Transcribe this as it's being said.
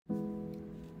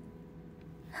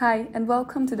Hi, and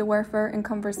welcome to the Warfare in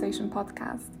Conversation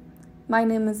podcast. My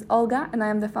name is Olga, and I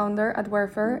am the founder at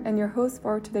Warfare and your host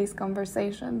for today's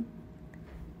conversation.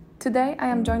 Today, I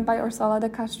am joined by Orsola De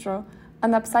Castro,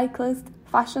 an upcyclist,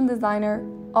 fashion designer,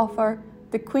 author,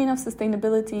 the queen of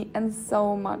sustainability, and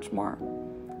so much more.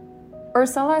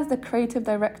 Orsola is the creative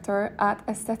director at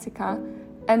Estetica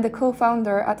and the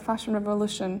co-founder at Fashion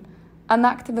Revolution, an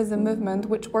activism movement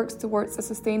which works towards a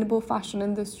sustainable fashion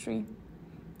industry.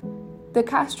 De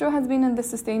Castro has been in the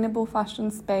sustainable fashion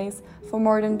space for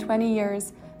more than 20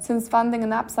 years, since founding an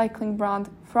upcycling brand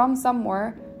from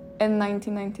somewhere in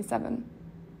 1997.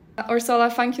 Orsola,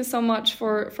 thank you so much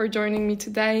for joining me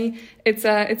today. It's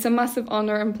a massive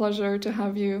honor and pleasure to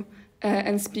have you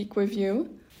and speak with you.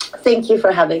 Thank you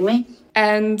for having me.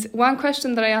 And one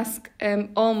question that I ask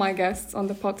all my guests on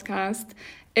the podcast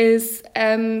is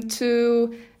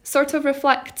to sort of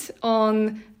reflect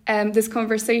on this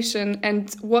conversation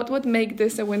and what would make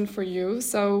this a win for you.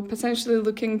 So potentially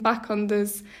looking back on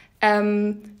this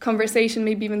conversation,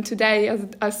 maybe even today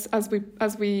as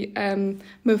we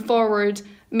move forward,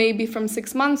 maybe from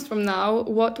 6 months from now,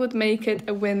 what would make it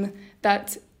a win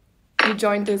that you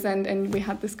joined us and we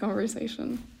had this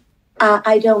conversation?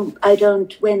 I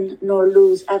don't win nor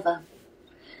lose ever.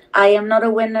 I am not a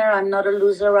winner. I'm not a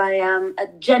loser. I am a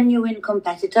genuine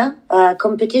competitor.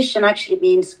 Competition actually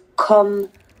means competere.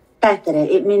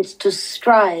 It means to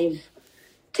strive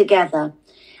together.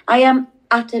 I am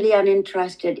utterly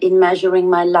uninterested in measuring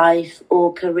my life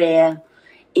or career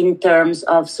in terms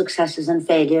of successes and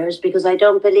failures, because I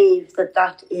don't believe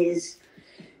that is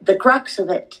the crux of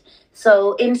it.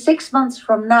 So in 6 months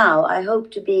from now, I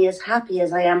hope to be as happy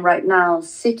as I am right now,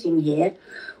 sitting here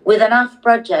with enough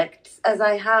projects as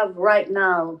I have right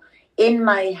now in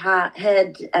my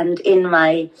head and in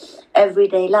my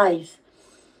everyday life.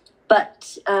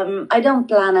 But I don't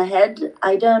plan ahead.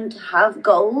 I don't have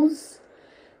goals.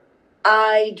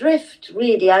 I drift,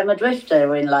 really. I'm a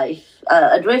drifter in life,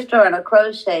 a drifter and a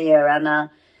crocheter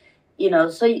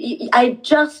so I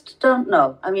just don't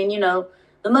know. I mean,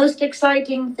 the most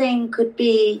exciting thing could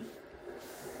be,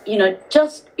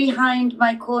 just behind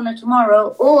my corner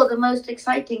tomorrow, or the most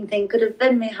exciting thing could have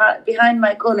been behind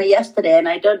my corner yesterday, and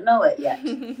I don't know it yet.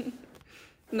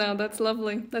 No, that's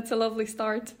lovely. That's a lovely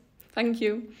start. Thank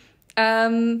you.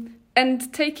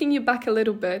 And taking you back a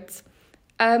little bit,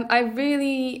 I'm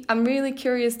really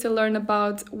curious to learn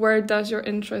about where does your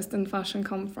interest in fashion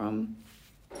come from?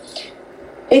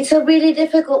 It's a really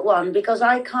difficult one because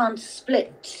I can't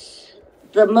split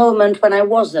the moment when I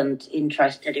wasn't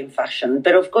interested in fashion.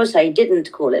 But of course, I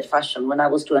didn't call it fashion when I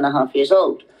was 2.5 years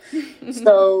old.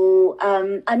 So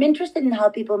I'm interested in how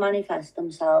people manifest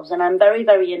themselves, and I'm very,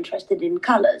 very interested in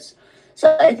colors.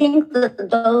 So I think that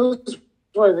those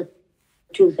were the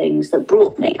two things that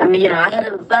brought me. I mean, I had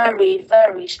a very,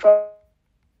 very strong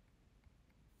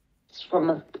from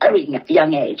a very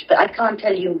young age, but I can't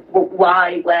tell you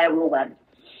why, where, or when.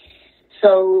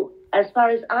 So as far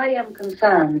as I am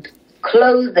concerned,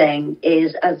 clothing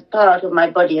is as part of my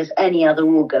body as any other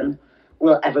organ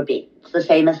will ever be. It's the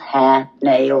same as hair,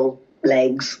 nail,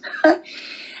 legs. And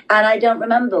I don't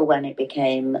remember when it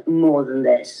became more than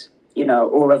this,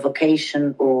 or a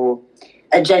vocation or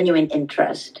a genuine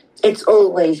interest. It's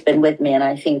always been with me, and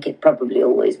I think it probably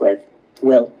always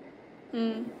will.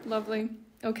 Lovely.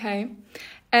 Okay.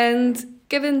 And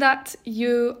given that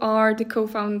you are the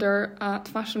co-founder at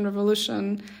Fashion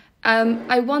Revolution,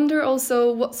 I wonder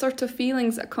also what sort of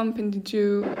feelings accompanied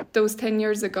you those 10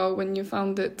 years ago when you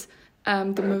founded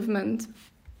the movement.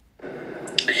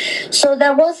 So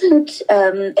there wasn't,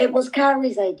 it was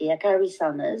Carrie's idea, Carrie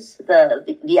Summers,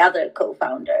 the other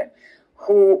co-founder,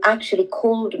 who actually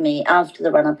called me after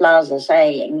the Rana Plaza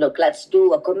saying, look, let's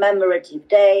do a commemorative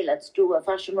day, let's do a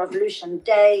Fashion Revolution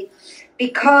day,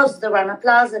 because the Rana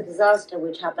Plaza disaster,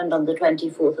 which happened on the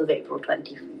 24th of April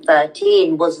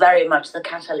 2013, was very much the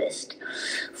catalyst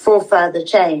for further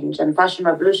change, and Fashion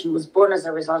Revolution was born as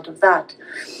a result of that.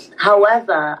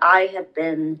 However, I have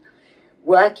been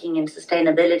working in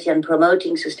sustainability and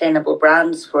promoting sustainable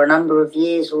brands for a number of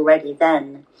years already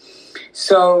then.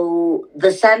 So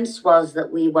the sense was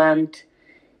that we weren't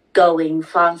going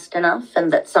fast enough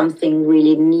and that something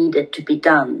really needed to be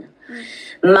done.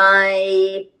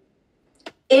 My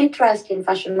interest in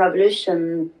Fashion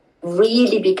Revolution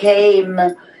really became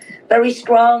very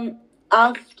strong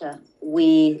after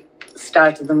we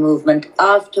started the movement,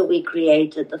 after we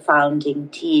created the founding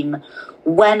team,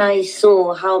 when I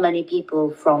saw how many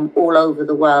people from all over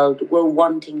the world were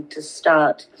wanting to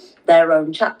start their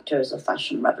own chapters of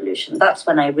Fashion Revolution. That's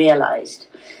when I realized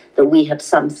that we had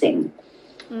something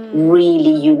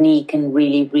really unique and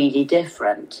really, really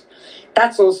different.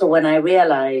 That's also when I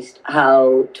realized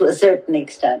how, to a certain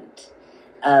extent,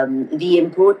 the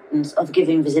importance of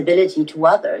giving visibility to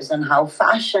others and how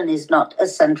fashion is not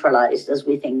as centralized as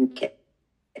we think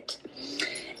it.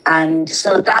 And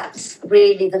so that's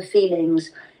really the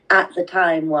feelings at the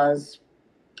time, was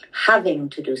having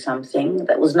to do something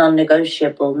that was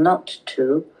non-negotiable not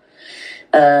to.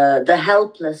 The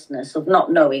helplessness of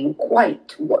not knowing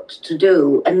quite what to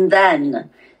do. And then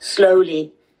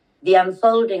slowly the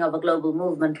unfolding of a global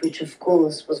movement, which of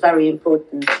course was very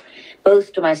important,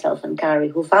 both to myself and Carrie,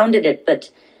 who founded it, but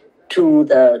to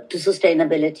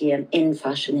sustainability and in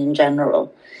fashion in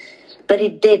general. But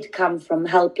it did come from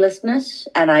helplessness,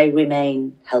 and I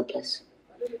remain helpless.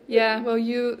 Yeah, well,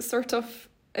 you sort of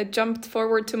jumped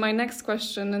forward to my next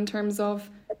question in terms of,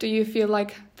 do you feel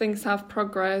like things have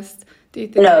progressed? Do you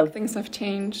think like things have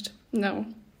changed? No.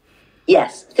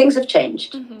 Yes, things have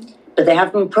changed, but they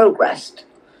haven't progressed.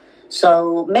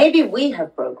 So maybe we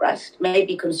have progressed,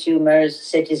 maybe consumers,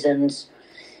 citizens,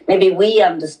 maybe we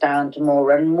understand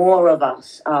more and more of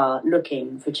us are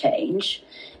looking for change.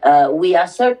 We are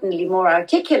certainly more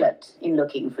articulate in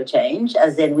looking for change,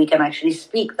 as in we can actually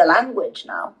speak the language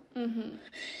now.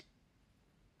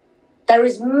 There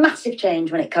is massive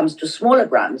change when it comes to smaller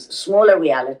brands, smaller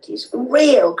realities,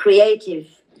 real creative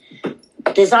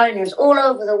designers all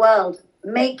over the world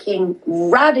making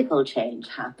radical change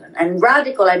happen. And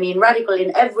radical, I mean radical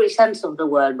in every sense of the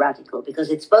word radical, because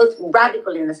it's both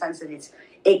radical in the sense that it's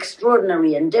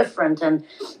extraordinary and different and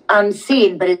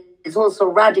unseen, but it's also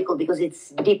radical because it's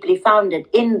deeply founded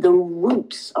in the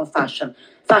roots of fashion.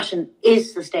 Fashion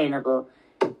is sustainable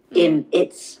in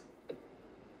its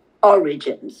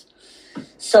origins.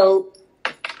 So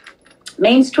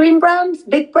mainstream brands,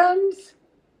 big brands,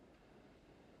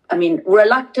 I mean,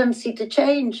 reluctancy to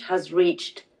change has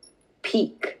reached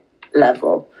peak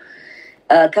level.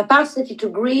 Capacity to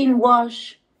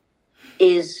greenwash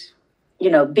is,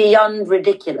 beyond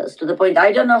ridiculous, to the point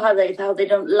I don't know how they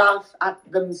don't laugh at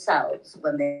themselves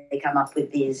when they come up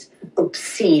with these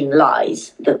obscene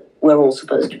lies that we're all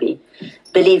supposed to be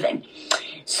believing.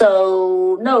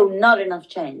 So, no, not enough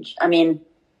change. I mean,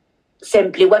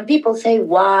 simply when people say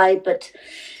why, but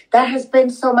there has been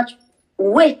so much,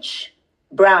 which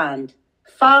brand,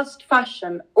 fast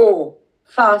fashion or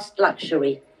fast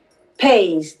luxury,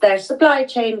 pays their supply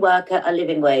chain worker a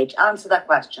living wage? Answer that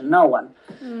question. No one.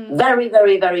 Very,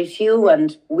 very, very few,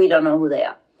 and we don't know who they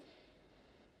are.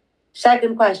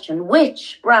 Second question,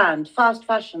 which brand, fast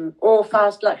fashion or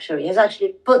fast luxury, has actually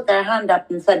put their hand up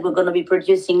and said we're going to be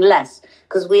producing less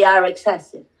because we are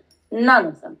excessive? None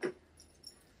of them.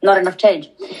 Not enough change.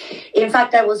 In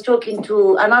fact, I was talking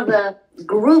to another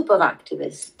group of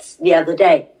activists the other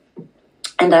day,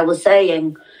 and I was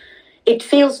saying, it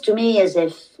feels to me as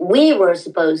if we were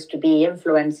supposed to be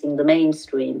influencing the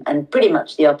mainstream, and pretty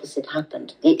much the opposite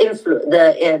happened.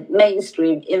 The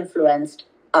mainstream influenced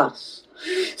us.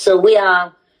 So we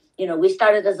are, we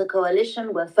started as a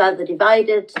coalition. We're further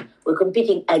divided. We're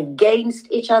competing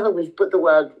against each other. We've put the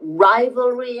word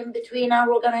rivalry in between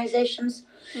our organizations.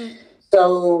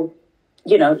 So,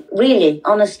 really,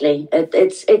 honestly,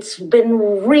 it's been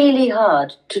really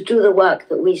hard to do the work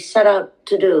that we set out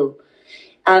to do.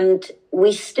 And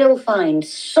we still find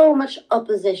so much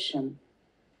opposition.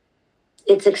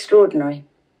 It's extraordinary.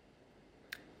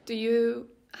 Do you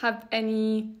have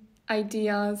any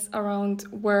ideas around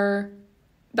where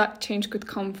that change could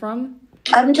come from?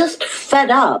 I'm just fed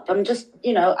up. I'm just,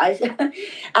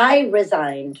 I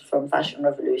resigned from Fashion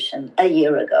Revolution a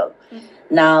year ago.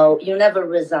 Now, you never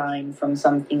resign from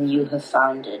something you have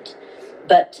founded.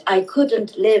 But I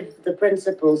couldn't live the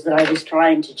principles that I was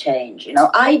trying to change.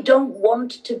 I don't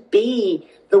want to be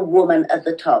the woman at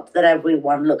the top that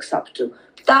everyone looks up to.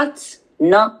 That's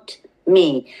not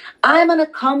me. I'm an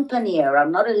accompanier.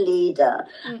 I'm not a leader.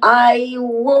 I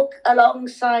walk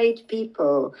alongside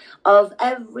people of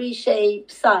every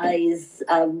shape, size,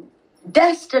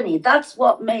 destiny. That's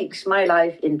what makes my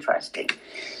life interesting.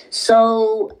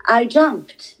 So I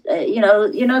jumped. You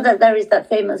know that there is that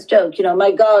famous joke,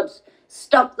 my God,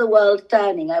 stop the world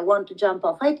turning. I want to jump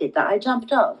off. I did that. I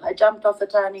jumped off. I jumped off a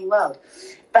turning world.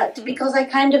 But because I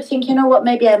kind of think,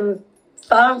 maybe I'm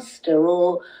faster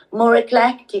or more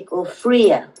eclectic or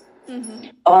freer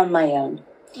on my own.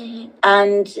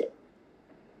 And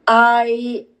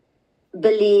I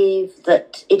believe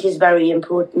that it is very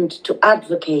important to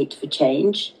advocate for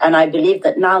change. And I believe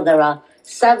that now there are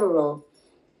several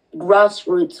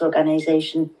grassroots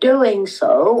organizations doing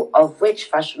so, of which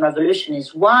Fashion Revolution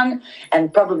is one,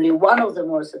 and probably one of the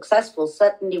more successful,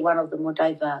 certainly one of the more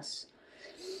diverse.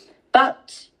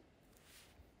 But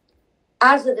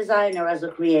as a designer, as a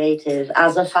creative,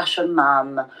 as a fashion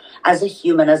mom, as a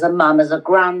human, as a mom, as a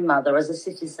grandmother, as a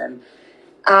citizen,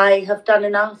 I have done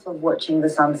enough of watching the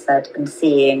sunset and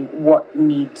seeing what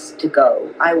needs to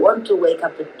go. I want to wake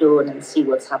up at dawn and see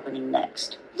what's happening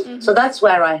next. So that's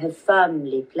where I have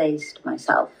firmly placed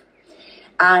myself.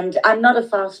 And I'm not a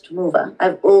fast mover.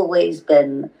 I've always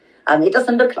been, it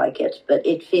doesn't look like it, but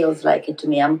it feels like it to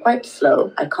me. I'm quite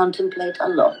slow. I contemplate a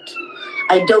lot.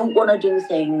 I don't want to do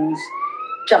things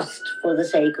just for the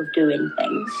sake of doing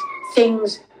things.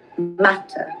 Things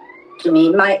matter to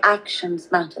me. My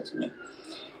actions matter to me.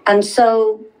 And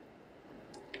so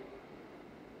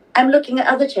I'm looking at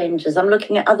other changes. I'm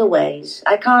looking at other ways.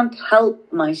 I can't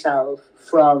help myself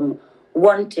from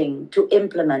wanting to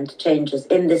implement changes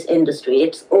in this industry.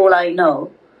 It's all I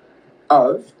know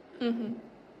of.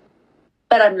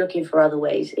 But I'm looking for other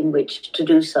ways in which to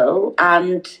do so.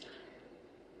 And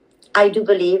I do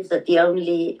believe that the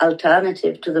only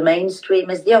alternative to the mainstream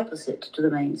is the opposite to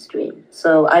the mainstream.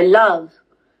 So I love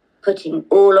putting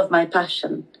all of my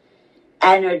passion,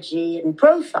 energy and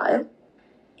profile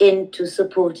into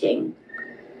supporting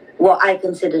what I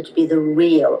consider to be the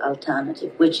real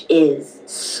alternative, which is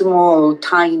small,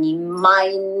 tiny,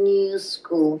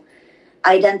 minuscule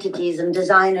identities and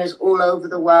designers all over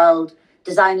the world,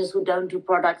 designers who don't do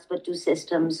products but do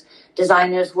systems,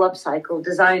 designers who upcycle,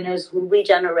 designers who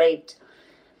regenerate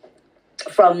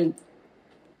from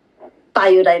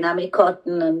biodynamic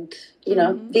cotton. And,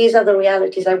 these are the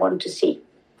realities I want to see.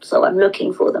 So I'm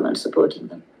looking for them and supporting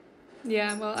them.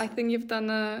 Yeah, well, I think you've done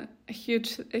a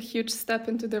huge step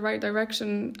into the right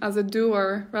direction as a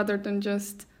doer rather than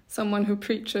just someone who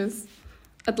preaches.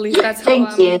 At least that's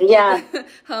how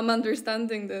I'm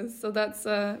understanding this. So that's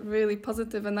really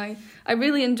positive. And I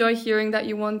really enjoy hearing that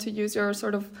you want to use your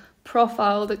sort of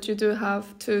profile that you do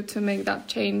have to make that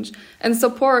change and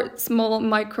support small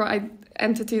micro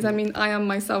entities. I mean, I am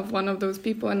myself one of those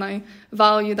people and I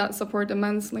value that support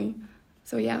immensely.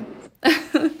 So, yeah.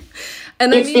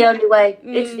 And it's the only way.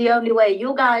 It's the only way.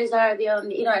 You guys are the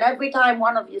only, and every time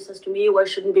one of you says to me, I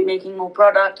shouldn't be making more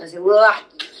product, I say, well,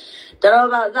 don't know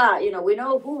about that. We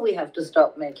know who we have to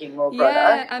stop making more product.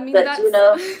 Yeah, I mean, that's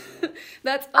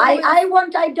that's always... I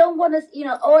don't want to,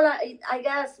 I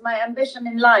guess my ambition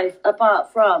in life,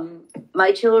 apart from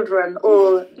my children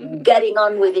all getting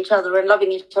on with each other and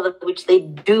loving each other, which they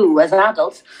do as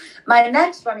adults, my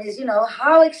next one is,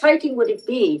 how exciting would it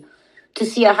be to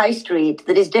see a high street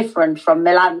that is different from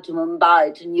Milan to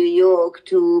Mumbai to New York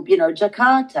to,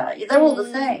 Jakarta. They're all the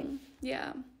same.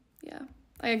 Yeah,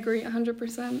 I agree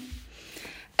 100%.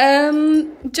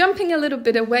 Jumping a little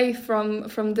bit away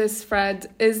from this thread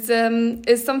is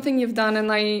something you've done, and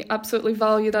I absolutely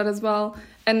value that as well.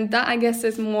 And that, I guess,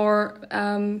 is more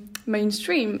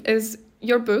mainstream, is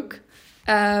your book.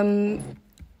 I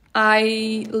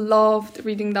loved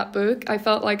reading that book. I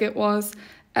felt like it was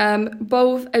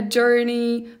both a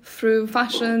journey through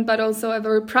fashion, but also a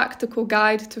very practical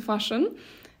guide to fashion.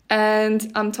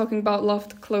 And I'm talking about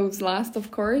Loved Clothes Last,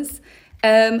 of course.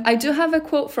 I do have a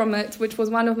quote from it, which was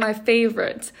one of my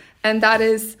favorites, and that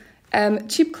is,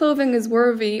 cheap clothing is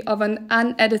worthy of an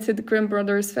unedited Grimm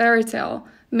Brothers fairy tale,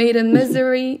 made in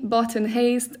misery, bought in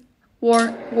haste,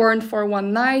 worn for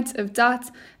one night, if that,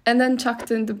 and then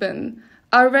chucked in the bin.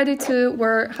 Our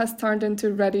ready-to-wear has turned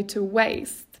into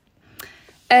ready-to-waste.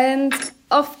 And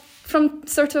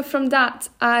from that,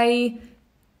 I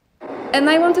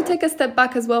want to take a step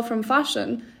back as well from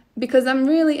fashion, because I'm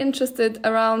really interested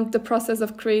around the process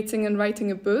of creating and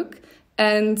writing a book,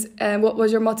 and what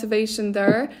was your motivation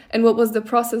there, and what was the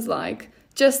process like,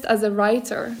 just as a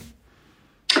writer?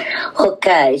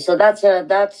 Okay, so that's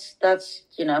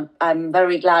I'm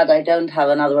very glad I don't have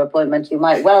another appointment. You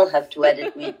might well have to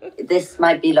edit me. This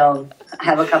might be long.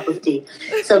 Have a cup of tea.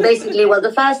 So basically,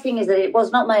 the first thing is that it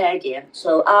was not my idea.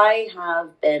 So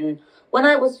when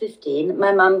I was 15,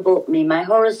 my mum bought me my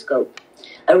horoscope,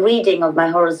 a reading of my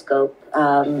horoscope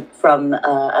from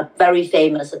a very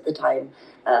famous at the time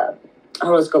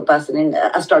horoscope person,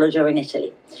 astrologer in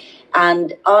Italy.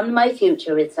 And on my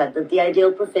future, it said that the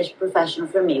ideal profession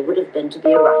for me would have been to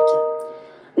be a writer.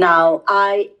 Now,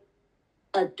 I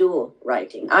adore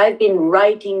writing. I've been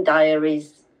writing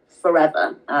diaries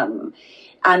forever, and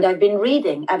I've been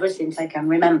reading ever since I can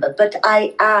remember. But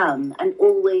I am, and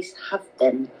always have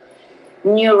been,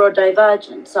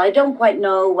 neurodivergent. So I don't quite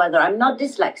know whether I'm not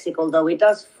dyslexic, although it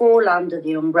does fall under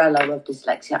the umbrella of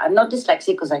dyslexia. I'm not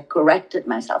dyslexic because I corrected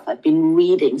myself. I've been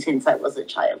reading since I was a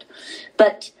child.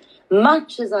 But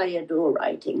much as I adore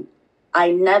writing,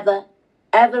 I never,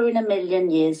 ever in a million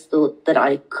years thought that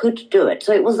I could do it.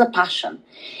 So it was a passion.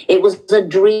 It was a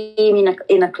dream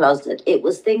in a closet. It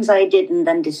was things I did and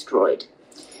then destroyed.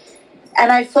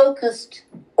 And I focused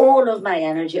all of my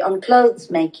energy on clothes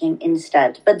making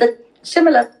instead. But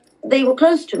they were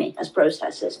close to me as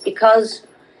processes because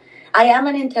I am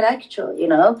an intellectual,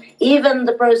 Even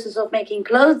the process of making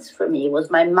clothes for me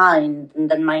was my mind and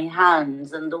then my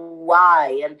hands and the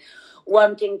why and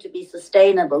wanting to be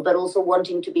sustainable, but also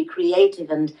wanting to be creative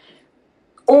and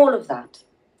all of that.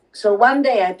 So one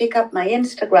day I pick up my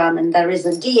Instagram and there is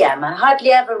a DM. I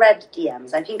hardly ever read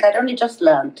DMs. I think I'd only just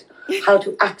learned how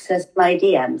to access my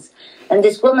DMs. And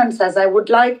this woman says, I would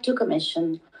like to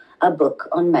commission a book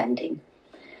on mending.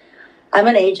 I'm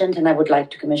an agent and I would like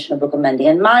to commission a book on mending.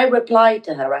 And my reply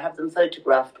to her, I have them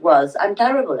photographed, was, I'm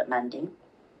terrible at mending.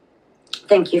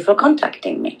 Thank you for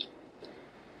contacting me.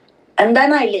 And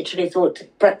then I literally thought,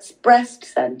 pressed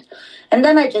send. And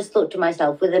then I just thought to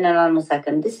myself within a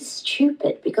nanosecond, this is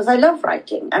stupid because I love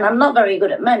writing and I'm not very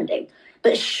good at mending.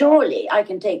 But surely I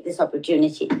can take this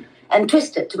opportunity and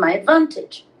twist it to my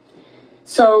advantage.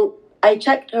 So I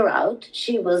checked her out.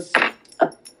 She was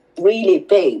a really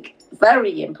big,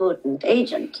 very important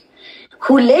agent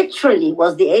who literally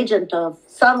was the agent of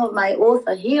some of my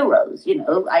author heroes.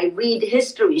 I read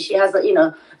history. She has,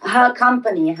 her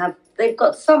company they've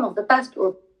got some of the best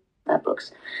author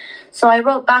books. So I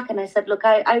wrote back and I said, look,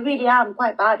 I really am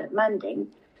quite bad at mending.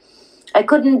 I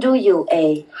couldn't do you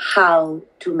a how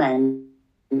to mend,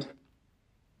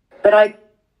 but I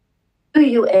do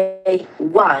you a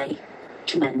why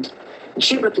to mend. And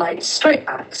she replied straight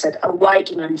back, said, a why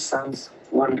to mend sounds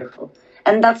wonderful.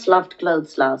 And that's Loved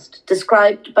Clothes Last,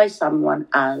 described by someone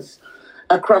as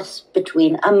a cross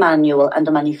between a manual and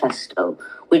a manifesto,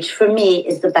 which for me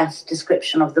is the best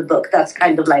description of the book. That's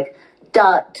kind of like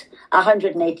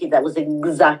 180. That was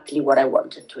exactly what I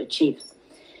wanted to achieve.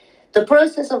 The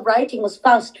process of writing was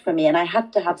fast for me, and I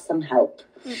had to have some help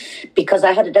because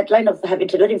I had a deadline of having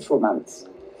to do it in 4 months.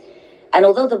 And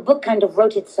although the book kind of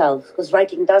wrote itself, because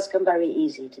writing does come very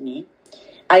easy to me,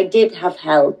 I did have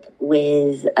help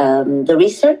with the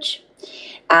research.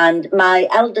 And my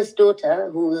eldest daughter,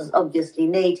 who's obviously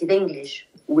native English,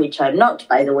 which I'm not,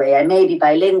 by the way, I may be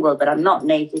bilingual, but I'm not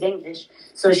native English.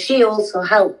 So she also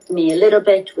helped me a little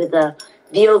bit with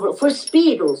the overall, for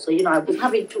speed also, I was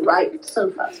having to write so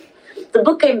fast. The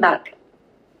book came back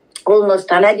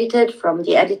almost unedited from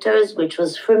the editors, which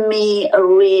was for me a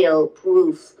real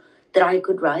proof that I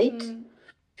could write.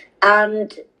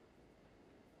 And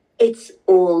it's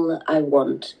all I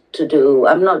want to do.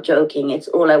 I'm not joking. It's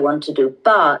all I want to do.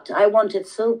 But I want it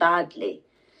so badly.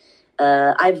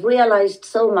 I've realized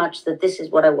so much that this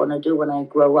is what I want to do when I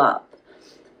grow up,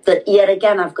 that yet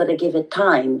again, I've got to give it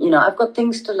time. I've got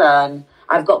things to learn.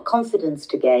 I've got confidence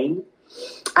to gain.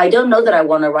 I don't know that I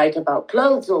want to write about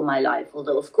clothes all my life,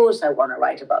 although, of course, I want to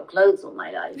write about clothes all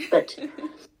my life. But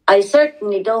I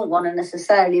certainly don't want to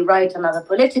necessarily write another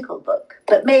political book.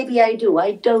 But maybe I do.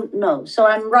 I don't know. So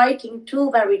I'm writing 2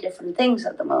 very different things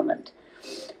at the moment.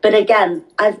 But again,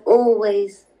 I've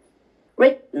always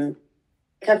written.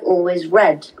 I've always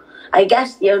read. I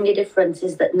guess the only difference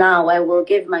is that now I will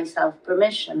give myself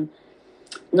permission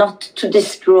not to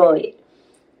destroy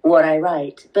what I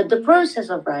write. But the process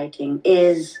of writing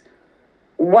is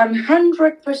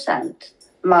 100%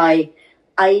 my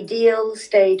ideal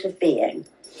state of being.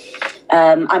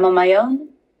 I'm on my own.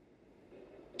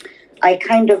 I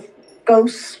kind of go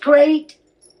straight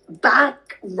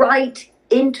back right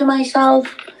into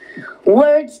myself.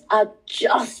 Words are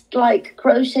just like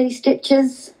crochet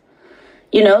stitches.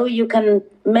 You can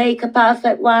make a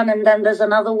perfect one and then there's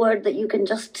another word that you can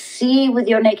just see with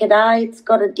your naked eye. It's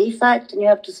got a defect and you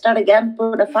have to start again,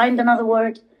 find another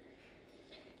word.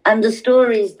 And the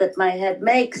stories that my head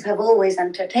makes have always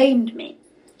entertained me.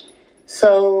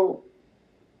 So,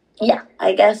 yeah,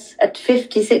 I guess at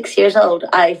 56 years old,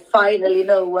 I finally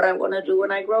know what I want to do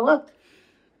when I grow up.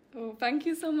 Oh, thank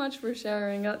you so much for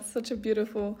sharing. That's such a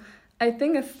beautiful, I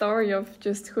think, a story of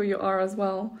just who you are as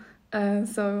well.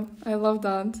 So I love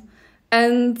that.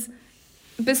 And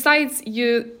besides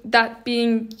that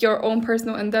being your own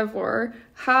personal endeavor,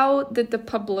 how did the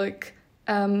public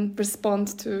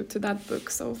respond to that book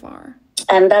so far?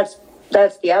 And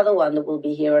that's the other one that will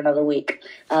be here another week.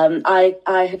 I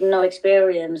had no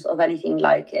experience of anything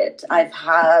like it. I've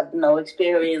had no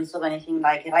experience of anything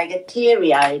like it. I get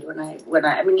teary-eyed when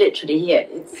I mean, literally here.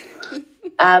 It's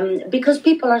because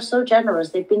people are so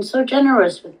generous. They've been so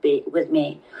generous with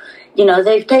me.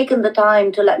 They've taken the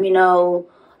time to let me know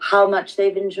how much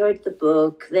they've enjoyed the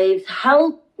book. They've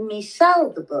helped me sell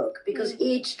the book because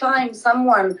each time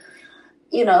someone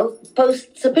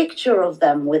posts a picture of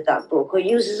them with that book or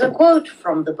uses a quote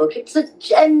from the book, it's a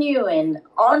genuine,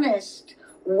 honest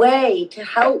way to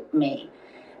help me.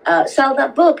 sell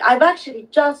that book. I've actually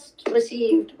just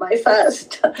received my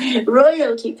first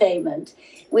royalty payment,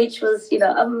 which was,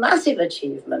 a massive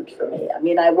achievement for me. I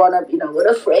mean, I want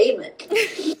to frame it.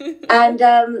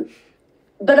 And,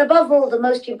 but above all, the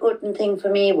most important thing for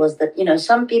me was that,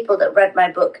 some people that read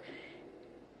my book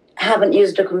haven't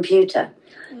used a computer.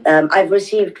 I've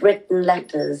received written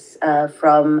letters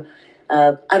from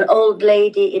an old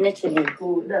lady in Italy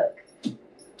who, look,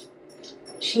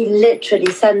 she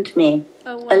literally sent me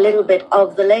a little bit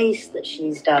of the lace that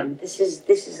she's done. This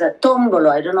is a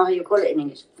tombolo. I don't know how you call it in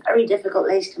English. Very difficult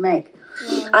lace to make.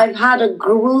 Wow. I've had a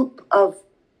group of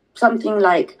something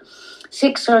like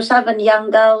 6 or 7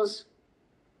 young girls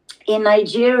in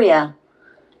Nigeria.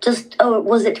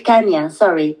 Was it Kenya?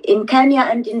 Sorry. In Kenya,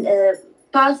 and in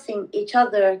passing each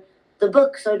other the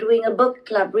book. So doing a book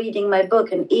club, reading my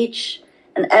book, and each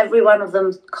and every one of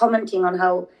them commenting on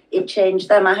how it changed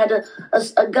them. I had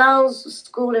a girls'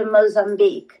 school in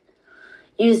Mozambique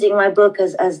using my book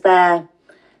as their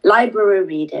library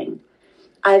reading.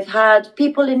 I've had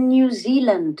people in New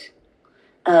Zealand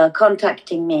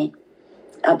contacting me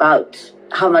about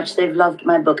how much they've loved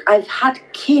my book. I've had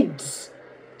kids,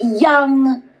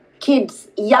 young kids,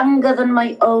 younger than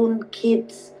my own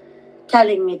kids,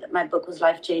 telling me that my book was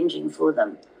life-changing for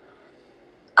them.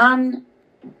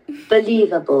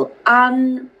 Unbelievable.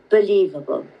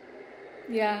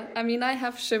 Yeah, I mean, I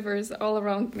have shivers all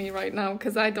around me right now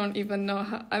because I don't even know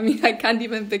how. I mean, I can't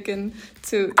even begin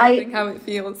to think how it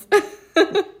feels.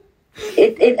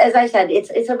 As I said,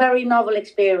 it's a very novel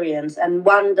experience, and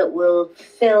one that will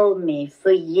fill me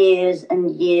for years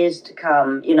and years to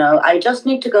come. I just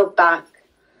need to go back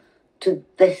to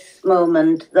this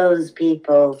moment, those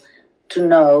people, to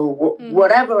know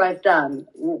whatever I've done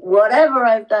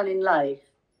in life.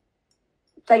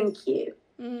 Thank you.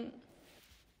 Mm.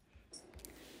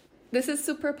 This is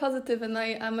super positive, and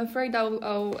I'm afraid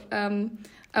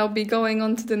I'll be going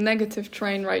on to the negative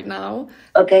train right now.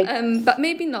 Okay. But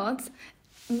maybe not.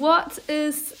 What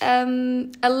is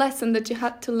a lesson that you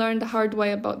had to learn the hard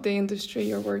way about the industry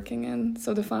you're working in,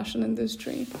 so the fashion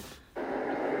industry?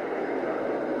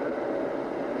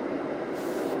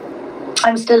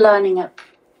 I'm still learning it.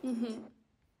 Mm-hmm.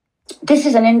 This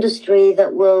is an industry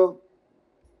that will...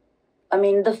 I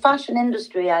mean, the fashion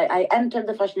industry, I entered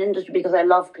the fashion industry because I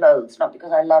love clothes, not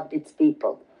because I loved its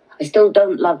people. I still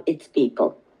don't love its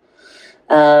people.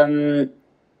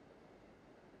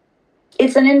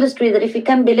 It's an industry that if it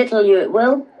can belittle you, it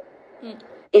will. Mm.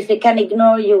 If it can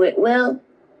ignore you, it will.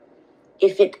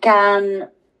 If it can,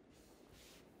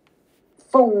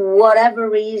 for whatever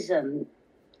reason,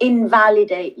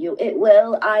 invalidate you, it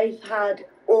will. I've had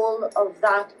all of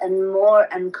that and more,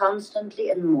 and constantly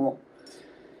and more.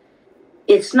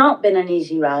 It's not been an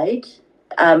easy ride.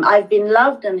 I've been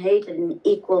loved and hated in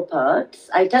equal parts.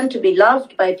 I tend to be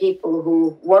loved by people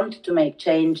who want to make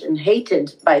change and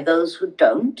hated by those who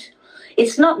don't.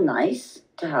 It's not nice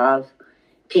to have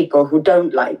people who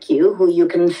don't like you, who you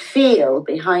can feel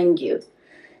behind you,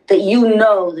 that you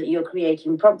know that you're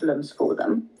creating problems for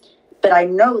them. But I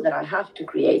know that I have to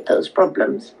create those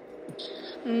problems.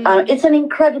 It's an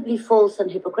incredibly false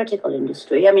and hypocritical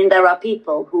industry. I mean, there are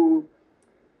people who,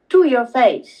 to your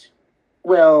face,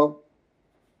 will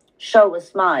show a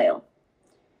smile,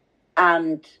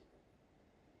 and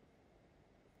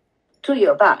to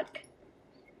your back,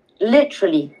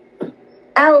 literally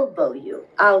elbow you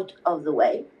out of the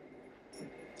way.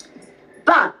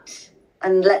 But,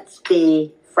 and let's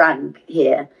be frank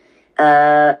here,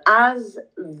 as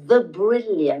the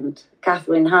brilliant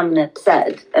Catherine Hamnett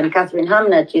said, and Catherine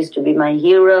Hamnett used to be my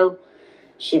hero.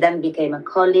 She then became a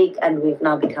colleague, and we've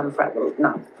now become friends. Well,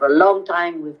 now, for a long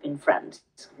time, we've been friends,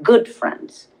 good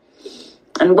friends.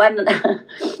 And when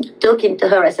talking to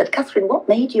her, I said, Catherine, what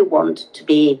made you want to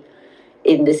be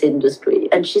in this industry?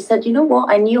 And she said, you know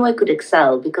what? I knew I could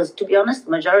excel because, to be honest,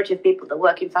 the majority of people that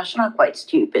work in fashion are quite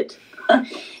stupid.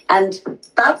 And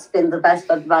that's been the best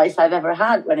advice I've ever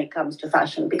had when it comes to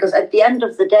fashion, because at the end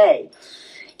of the day,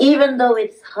 even though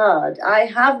it's hard, I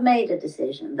have made a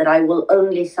decision that I will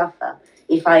only suffer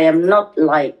if I am not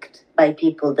liked by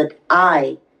people that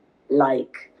I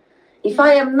like. If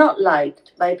I am not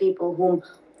liked by people whom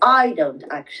I don't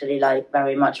actually like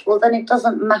very much, well, then it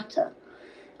doesn't matter.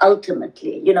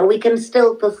 Ultimately, we can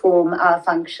still perform our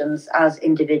functions as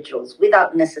individuals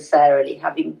without necessarily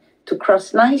having to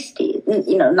cross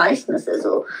nicenesses,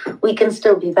 or we can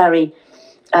still be very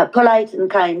polite and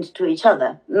kind to each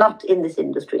other. Not in this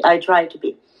industry. I try to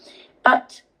be.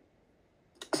 But,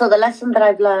 so the lesson that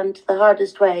I've learned the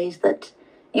hardest way is that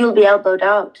you'll be elbowed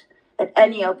out at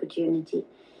any opportunity.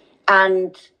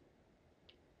 And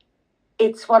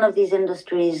it's one of these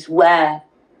industries where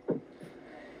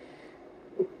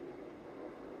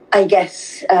I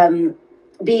guess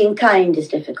being kind is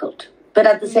difficult. But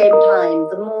at the same time,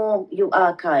 the more you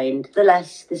are kind, the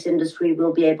less this industry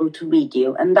will be able to read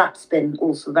you. And that's been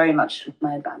also very much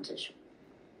my advantage.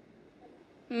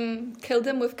 Kill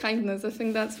them with kindness. I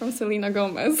think that's from Selena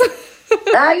Gomez.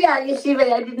 Yeah, you see,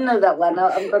 I didn't know that one.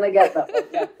 I'm going to get that one.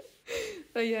 Yeah.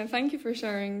 But yeah, thank you for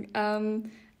sharing.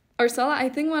 Orsola, I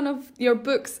think one of your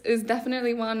books is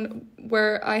definitely one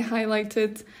where I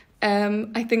highlighted,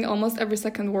 I think, almost every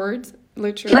second word,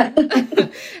 literally.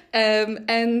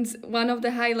 And one of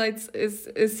the highlights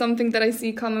is something that I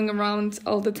see coming around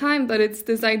all the time, but it's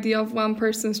this idea of one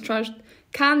person's trash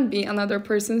can be another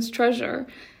person's treasure.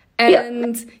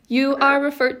 And you are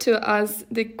referred to as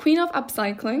the queen of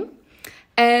upcycling.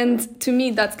 And to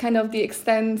me, that's kind of the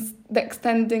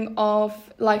extending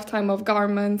of lifetime of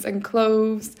garments and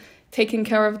clothes, taking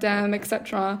care of them,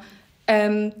 etc.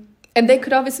 And they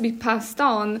could obviously be passed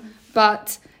on,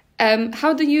 but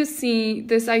how do you see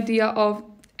this idea of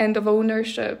end of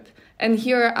ownership? And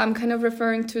here I'm kind of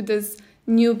referring to this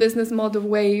new business model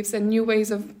waves and new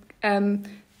ways of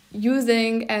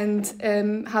using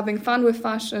and having fun with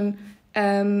fashion,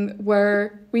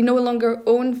 where we no longer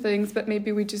own things, but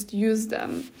maybe we just use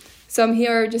them. So I'm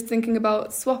here just thinking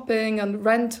about swapping and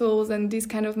rentals and these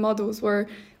kind of models where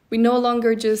we no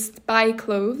longer just buy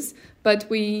clothes, but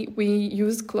we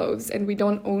use clothes and we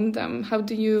don't own them. How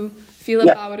do you feel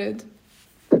about it?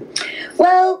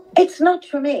 Well, it's not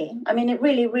for me. I mean, it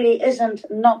really, really isn't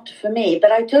not for me,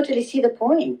 but I totally see the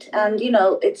point. And,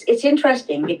 it's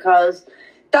interesting because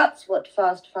that's what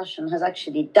fast fashion has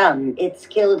actually done. It's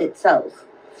killed itself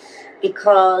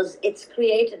because it's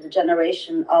created a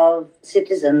generation of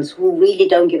citizens who really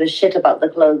don't give a shit about the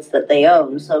clothes that they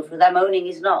own. So for them, owning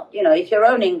is not, if you're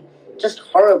owning just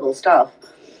horrible stuff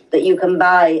that you can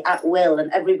buy at will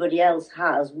and everybody else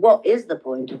has, what is the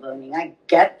point of owning? I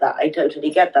get that. I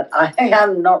totally get that. I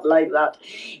am not like that.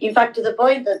 In fact, to the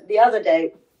point that the other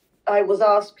day I was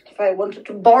asked if I wanted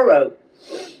to borrow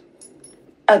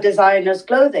a designer's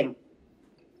clothing.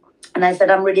 And I said,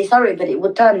 I'm really sorry, but it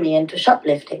would turn me into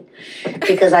shoplifting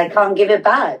because I can't give it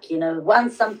back.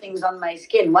 Once something's on my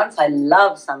skin, once I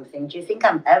love something, do you think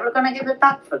I'm ever going to give it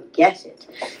back? Forget it.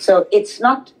 So it's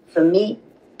not for me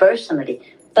personally,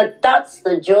 but that's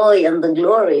the joy and the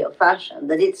glory of fashion,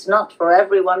 that it's not for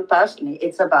everyone personally.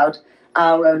 It's about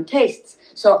our own tastes.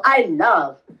 So I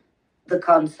love the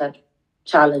concept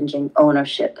challenging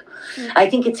ownership. I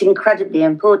think it's incredibly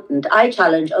important. I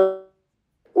challenge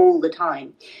all the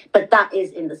time, but that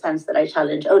is in the sense that I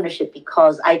challenge ownership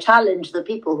because I challenge the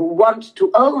people who want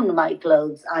to own my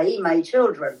clothes, i.e. my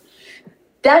children.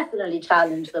 Definitely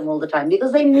challenge them all the time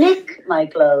because they nick my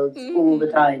clothes all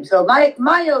the time. So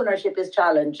my ownership is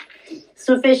challenged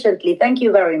sufficiently. Thank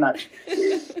you very much.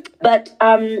 But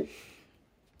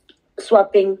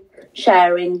swapping,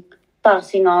 sharing,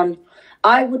 passing on,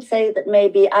 I would say that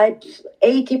maybe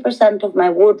 80% of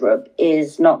my wardrobe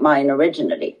is not mine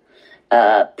originally,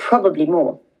 probably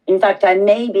more. In fact, I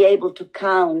may be able to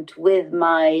count with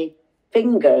my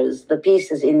fingers the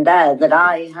pieces in there that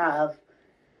I have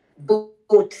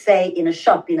bought, say, in a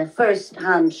shop, in a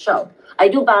first-hand shop. I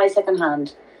do buy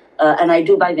second-hand, and I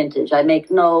do buy vintage. I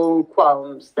make no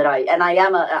qualms that I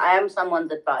am someone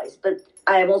that buys, but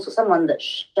I am also someone that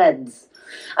sheds.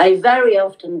 I very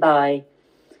often buy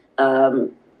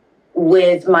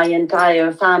with my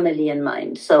entire family in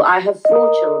mind. So I have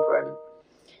 4 children.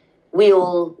 We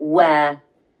all wear,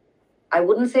 I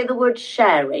wouldn't say the word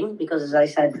sharing, because as I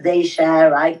said, they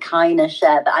share, I kind of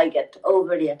share, but I get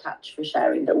overly attached for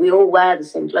sharing, that we all wear the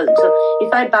same clothing. So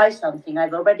if I buy something,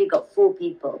 I've already got 4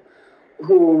 people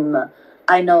whom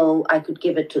I know I could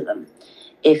give it to them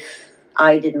if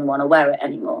I didn't want to wear it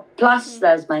anymore. Plus,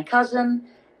 there's my cousin,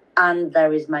 and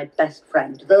there is my best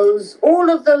friend. All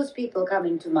of those people come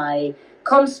into my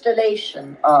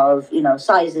constellation of,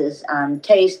 sizes and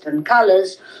taste and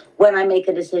colors when I make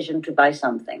a decision to buy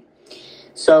something.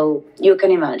 So you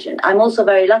can imagine. I'm also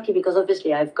very lucky because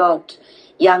obviously I've got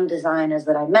young designers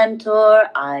that I mentor.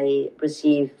 I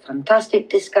receive fantastic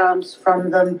discounts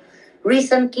from them.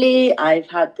 Recently, I've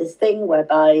had this thing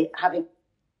whereby having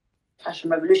fashion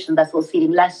revolution, therefore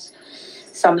feeling less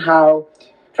somehow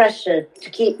pressure to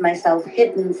keep myself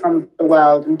hidden from the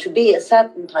world and to be a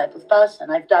certain type of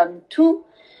person. I've done 2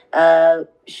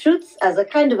 shoots as a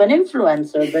kind of an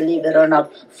influencer, believe it or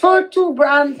not, for 2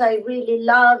 brands I really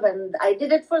love, and I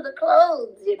did it for the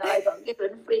clothes. I got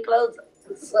given free clothes.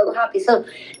 I'm so happy. So,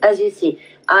 as you see,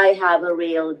 I have a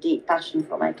real deep passion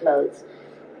for my clothes.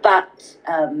 But,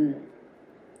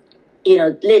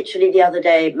 literally the other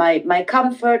day, my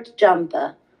comfort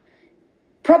jumper,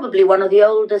 probably one of the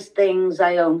oldest things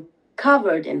I own,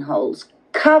 covered in holes,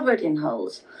 covered in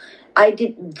holes. I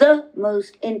did the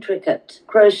most intricate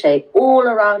crochet all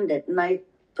around it, and I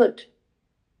put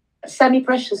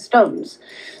semi-precious stones.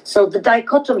 So the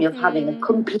dichotomy of having a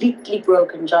completely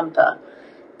broken jumper,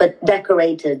 but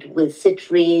decorated with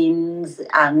citrines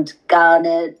and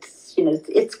garnets,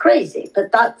 it's crazy.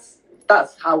 But that's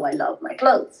how I love my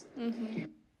clothes. Mm-hmm.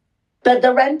 But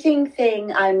the renting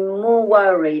thing, I'm more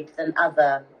worried than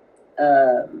other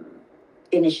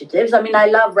initiatives. I mean, I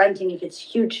love renting if it's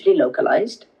hugely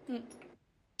localized.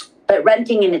 But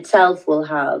renting in itself will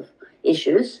have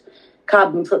issues.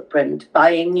 Carbon footprint,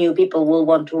 buying new, people will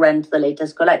want to rent the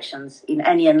latest collections. In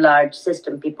any enlarged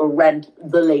system, people rent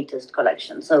the latest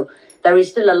collection. So there is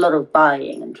still a lot of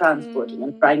buying and transporting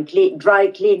and dry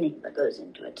cleaning that goes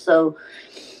into it. So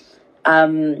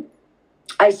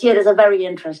I see it as a very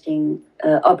interesting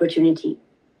opportunity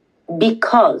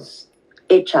because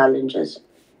it challenges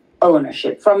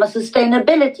ownership. From a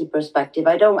sustainability perspective,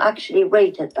 I don't actually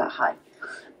rate it that high.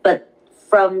 But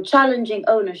from challenging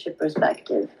ownership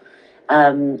perspective,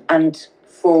 and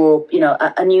for,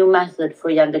 a new method for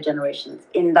younger generations,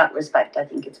 in that respect, I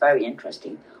think it's very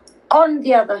interesting. On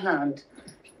the other hand,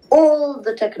 all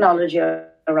the technology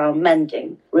around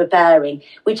mending, repairing,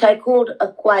 which I called a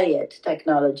quiet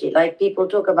technology, like people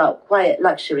talk about quiet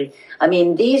luxury. I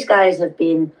mean, these guys have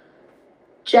been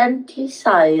gently,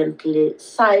 silently,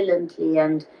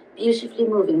 and beautifully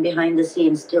moving behind the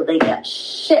scenes till they get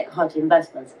shit-hot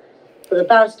investments for the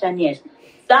past 10 years.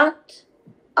 That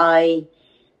I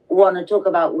want to talk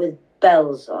about with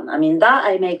bells on. I mean, that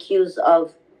I make use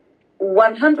of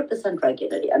 100%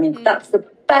 regularly. I mean, that's the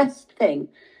best thing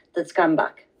that's come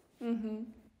back. Mm-hmm.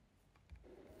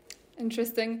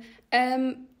 Interesting.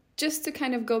 Just to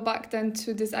kind of go back then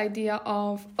to this idea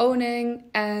of owning,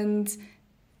 and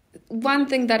one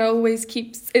thing that always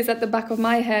is at the back of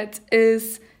my head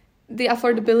is the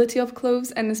affordability of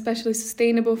clothes, and especially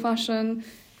sustainable fashion.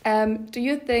 Do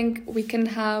you think we can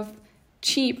have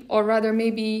cheap, or rather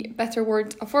maybe better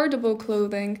word, affordable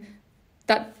clothing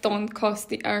that don't cost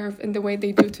the earth in the way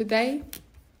they do today?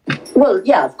 Well,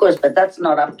 yeah, of course, but that's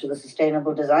not up to the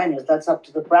sustainable designers. That's up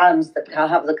to the brands that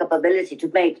have the capability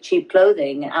to make cheap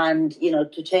clothing and,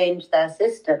 to change their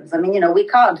systems. I mean, we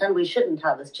can't and we shouldn't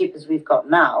have as cheap as we've got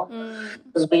now,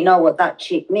 because we know what that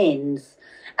cheap means.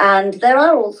 And there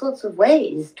are all sorts of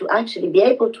ways to actually be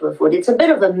able to afford. It's a bit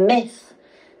of a myth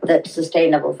that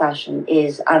sustainable fashion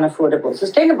is unaffordable.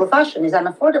 Sustainable fashion is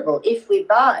unaffordable if we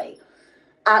buy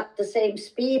at the same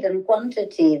speed and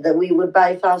quantity that we would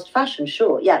buy fast fashion.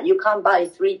 Sure, yeah, you can't buy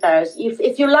 3 pairs.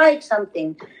 If you like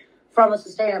something from a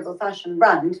sustainable fashion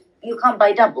brand, you can't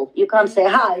buy double. You can't say,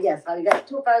 yes, I'll get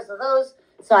 2 pairs of those.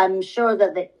 So I'm sure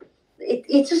that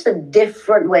it's just a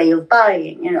different way of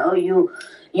buying.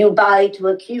 You buy to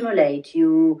accumulate.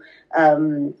 You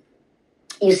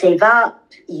save up.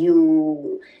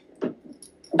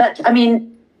 But I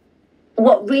mean,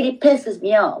 what really pisses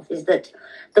me off is that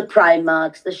the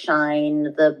Primarks, the Shine,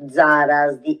 the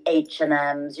Zaras, the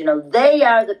H&Ms, they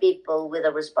are the people with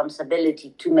a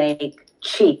responsibility to make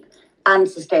cheap and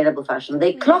sustainable fashion.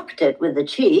 They clocked it with the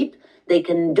cheap. They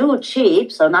can do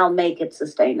cheap, so now make it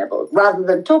sustainable. Rather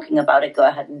than talking about it, go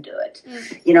ahead and do it.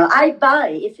 I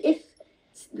buy, if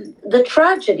the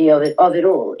tragedy of it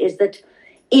all is that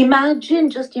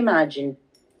just imagine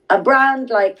a brand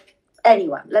like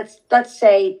anyone, let's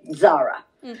say Zara.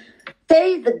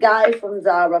 Say the guy from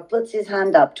Zara puts his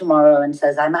hand up tomorrow and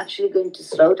says, I'm actually going to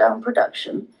slow down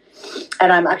production,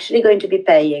 and I'm actually going to be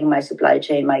paying my supply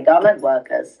chain, my garment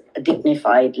workers, a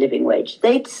dignified living wage.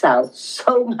 They'd sell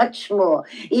so much more,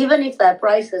 even if their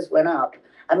prices went up.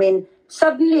 I mean,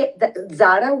 suddenly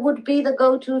Zara would be the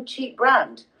go-to cheap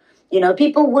brand.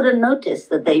 People wouldn't notice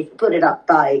that they've put it up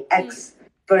by X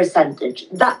percentage.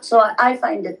 So I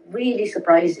find it really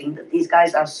surprising that these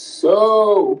guys are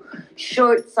so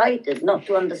short-sighted not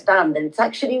to understand that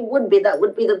that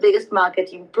would be the biggest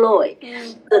marketing ploy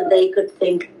that they could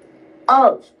think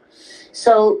of.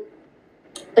 So,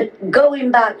 but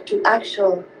going back to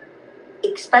actual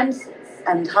expenses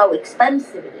and how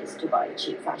expensive it is to buy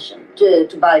cheap fashion,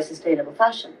 to buy sustainable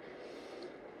fashion,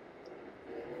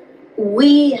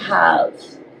 we have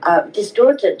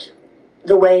distorted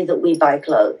the way that we buy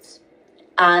clothes.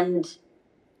 And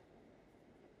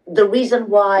the reason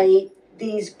why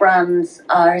these brands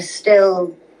are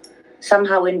still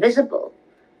somehow invisible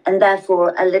and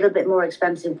therefore a little bit more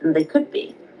expensive than they could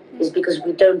be is because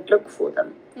we don't look for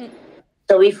them.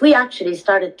 So if we actually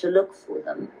started to look for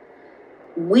them,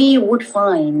 we would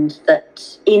find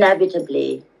that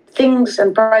inevitably things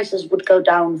and prices would go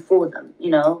down for them.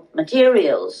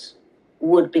 Materials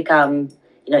would become,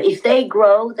 if they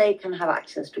grow, they can have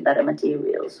access to better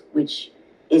materials, which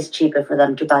is cheaper for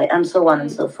them to buy, and so on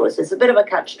and so forth. So it's a bit of a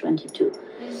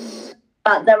catch-22.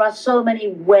 But there are so many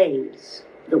ways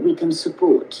that we can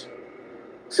support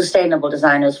sustainable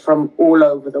designers from all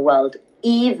over the world,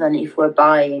 even if we're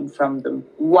buying from them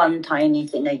one tiny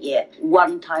thing a year,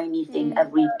 one tiny thing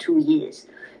every 2 years.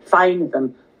 Find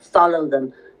them, follow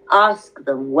them, ask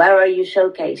them, where are you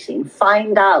showcasing?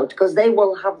 Find out, because they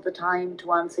will have the time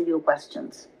to answer your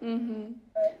questions.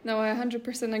 No, I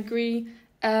 100% agree.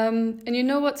 And you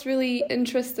know what's really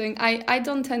interesting? I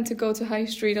don't tend to go to high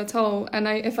street at all. And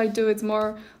if I do, it's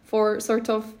more for sort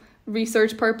of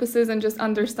research purposes and just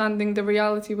understanding the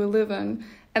reality we live in.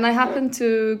 And I happened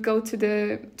to go to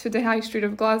the high street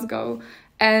of Glasgow,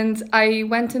 and I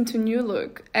went into New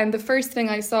Look, and the first thing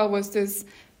I saw was this,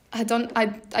 I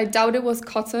doubt it was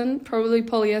cotton, probably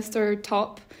polyester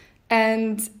top,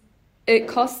 and it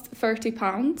cost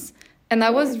 £30. And I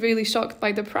was really shocked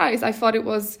by the price. I thought it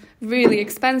was really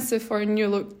expensive for a New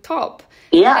Look top.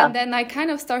 Yeah. And then I kind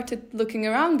of started looking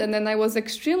around, and then I was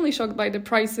extremely shocked by the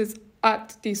prices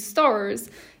at these stores,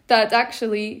 that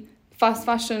actually fast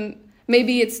fashion,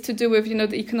 maybe it's to do with,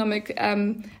 the economic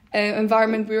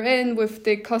environment we're in, with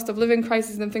the cost of living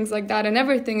crisis and things like that, and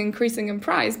everything increasing in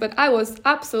price. But I was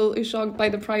absolutely shocked by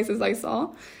the prices I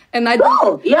saw. And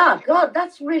God,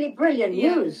 that's really brilliant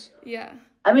news. Yeah.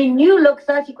 I mean, New Look,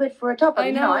 30 quid for a top.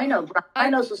 I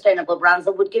know sustainable brands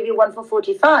that would give you one for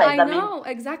 45. I know,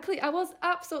 exactly. I was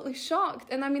absolutely shocked.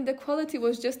 And I mean, the quality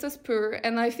was just as poor.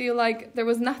 And I feel like there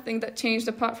was nothing that changed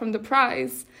apart from the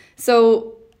price.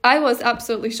 So I was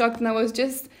absolutely shocked. And I was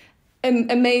just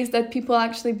amazed that people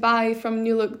actually buy from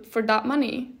New Look for that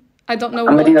money. I don't know.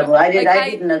 Unbelievable. I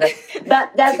didn't know that.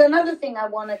 But there's another thing I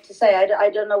wanted to say. I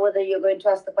don't know whether you're going to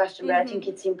ask the question, but I think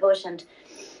it's important.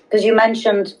 Because you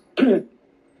mentioned...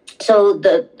 So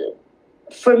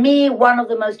for me, one of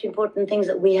the most important things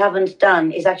that we haven't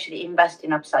done is actually invest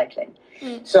in upcycling.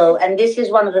 So, and this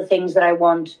is one of the things that I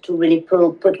want to really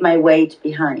put my weight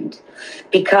behind,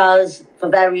 because for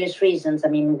various reasons. I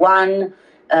mean, one,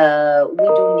 we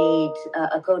do need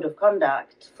a code of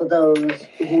conduct for those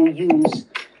who use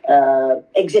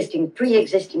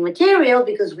pre-existing material,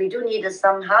 because we do need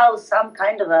some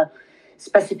kind of a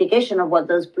specification of what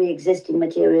those pre-existing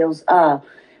materials are.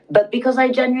 But because I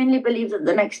genuinely believe that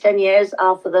the next 10 years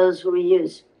are for those who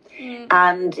reuse.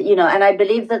 And, and I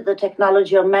believe that the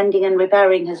technology of mending and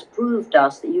repairing has proved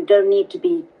us that you don't need to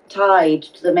be tied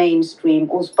to the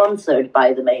mainstream or sponsored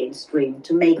by the mainstream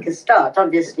to make a start.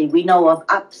 Obviously, we know of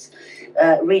apps,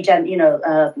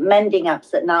 mending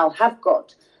apps that now have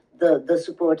got the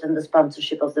support and the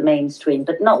sponsorship of the mainstream,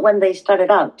 but not when they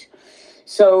started out.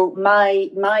 So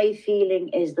my feeling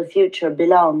is the future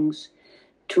belongs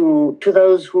to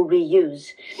those who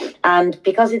reuse. And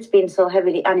because it's been so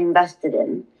heavily uninvested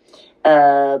in,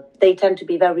 they tend to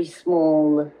be very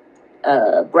small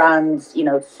brands,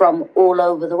 from all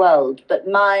over the world. But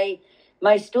my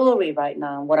story right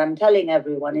now, what I'm telling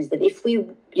everyone is that if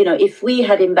we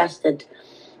had invested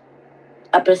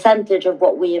a percentage of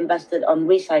what we invested on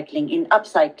recycling in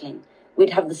upcycling, we'd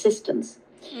have the systems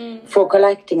for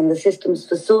collecting and the systems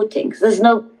for sorting. Because there's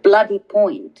no bloody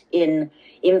point in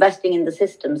investing in the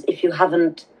systems if you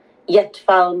haven't yet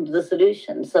found the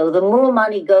solution. So the more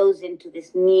money goes into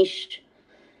this niche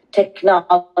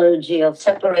technology of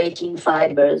separating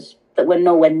fibers that we're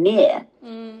nowhere near,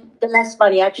 the less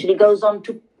money actually goes on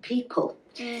to people.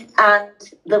 And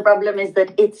the problem is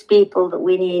that it's people that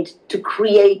we need to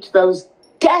create those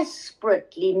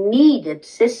desperately needed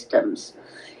systems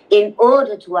in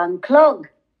order to unclog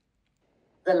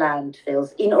the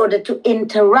landfills, in order to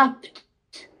interrupt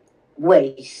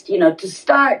waste, to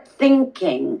start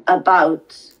thinking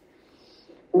about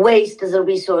waste as a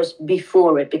resource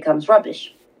before it becomes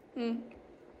rubbish.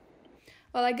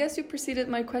 Well, I guess you preceded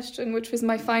my question, which was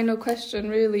my final question,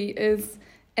 really, is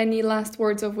any last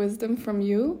words of wisdom from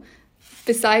you?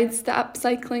 Besides the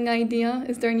upcycling idea,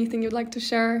 is there anything you'd like to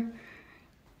share?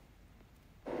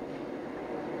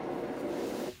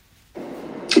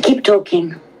 Keep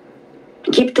talking.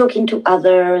 Keep talking to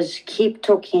others. Keep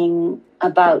talking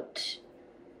about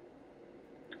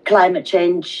climate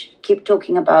change. Keep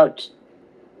talking about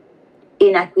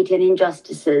inequity and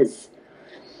injustices.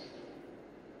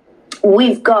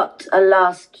 We've got a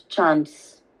last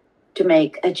chance to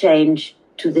make a change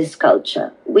to this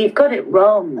culture. We've got it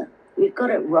wrong.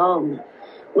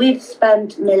 We've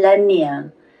spent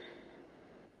millennia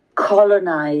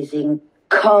colonizing,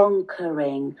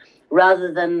 conquering,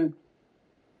 rather than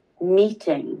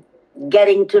meeting,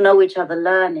 getting to know each other,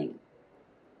 learning.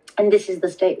 And this is the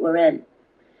state we're in.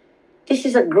 This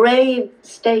is a grave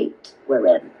state we're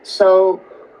in. So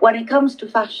when it comes to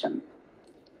fashion,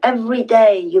 every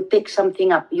day you pick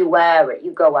something up, you wear it,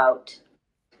 you go out.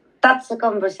 That's a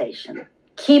conversation.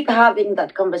 Keep having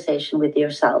that conversation with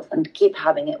yourself and keep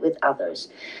having it with others.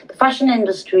 The fashion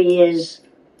industry is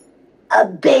a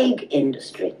big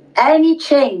industry. Any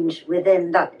change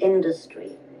within that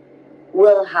industry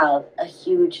will have a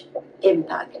huge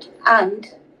impact. And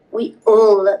we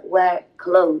all wear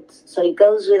clothes. So it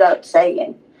goes without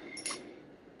saying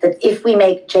that if we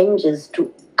make changes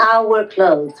to our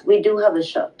clothes, we do have a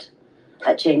shot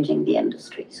at changing the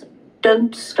industry. So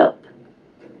don't stop.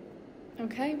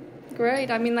 Okay,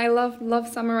 great. I mean, I love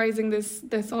summarizing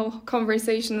this whole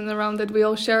conversation and around it. We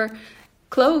all share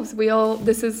clothes.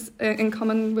 This is in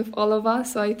common with all of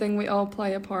us, so I think we all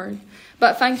play a part.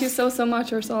 But thank you so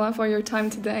much, Orsola, for your time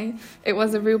today. It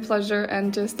was a real pleasure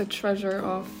and just a treasure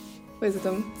of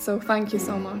wisdom. So thank you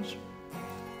so much.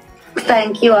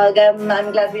 Thank you, Olga.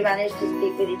 I'm glad we managed to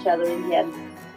speak with each other in the end.